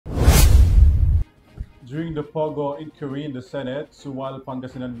During the POGO inquiry in the Senate, Sual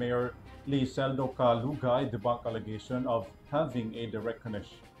Pangasinan Mayor Liseldo Calugay debunked allegation of having a direct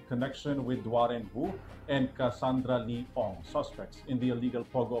connection with Duaren and Cassandra, suspects in the illegal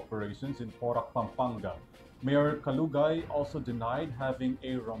POGO operations in Porac, Pampanga. Mayor Calugay also denied having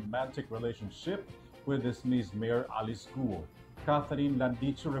a romantic relationship with his niece Mayor Alice Guo. Catherine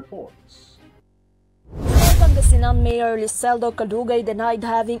Landicho reports. Pangasinan Mayor Liseldo Calugay denied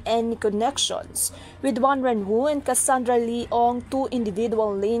having any connections with Duanren and Cassandra, two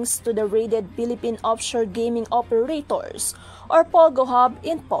individual links to the raided Philippine offshore gaming operators or POGO hub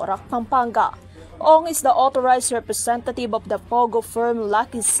in Porac, Pampanga. Ong is the authorized representative of the POGO firm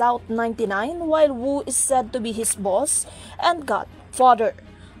Lucky South 99, while Wu is said to be his boss and godfather.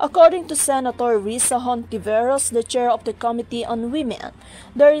 According to Senator Risa Hontiveros, the chair of the Committee on Women,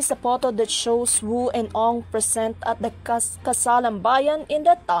 there is a photo that shows Wu and Ong present at the Kasalang Bayan in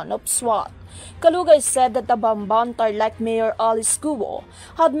the town of Sual. Calugay said that the Bambantar, like Mayor Alice Guo,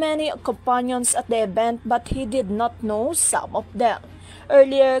 had many companions at the event but he did not know some of them.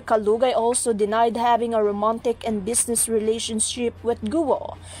 Earlier, Calugay also denied having a romantic and business relationship with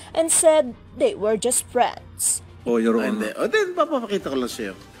Guo and said they were just friends. Oh, Your Honor. O, then papapakita ko lang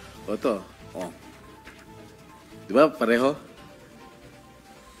sa'yo. O, ito. O. Di ba, pareho?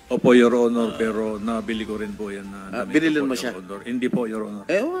 Opo, Your Honor, pero nabili ko rin po yan. Binilin mo siya? Honor. Hindi po, Your Honor.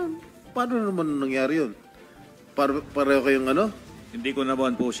 Paano naman nangyari yun? Pareho kayong ano? Hindi ko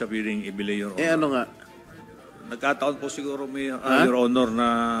naman po siya piling ibili, Your Honor. Ano nga? Nagkataon po siguro may Your Honor na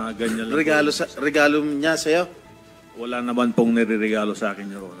ganyan lang regalo niya sa'yo? Wala naman pong nireregalo sa akin,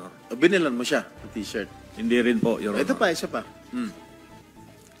 Your Honor. Binilan mo siya, ang t-shirt? Hindi rin po, Your Honor. Ito pa, isa pa.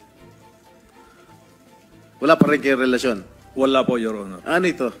 Wala pa rin kayong relasyon? Wala po, Your Honor. Ano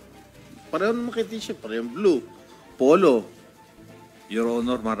ito? Pareho naman kayo t-shirt, pareho blue, polo. Your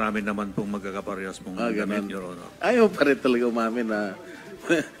Honor, marami naman pong magkakaparehas pong gamit, Your Honor. Ayaw pa rin talaga umamin na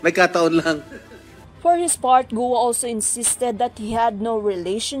nagkataon lang. For his part, Guo also insisted that he had no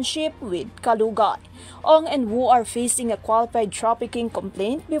relationship with Calugay. Ong and Wu are facing a qualified trafficking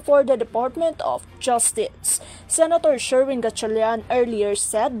complaint before the Department of Justice. Senator Sherwin Gatchalian earlier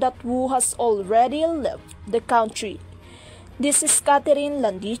said that Wu has already left the country. This is Catherine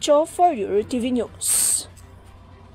Landicho for EuroTV News.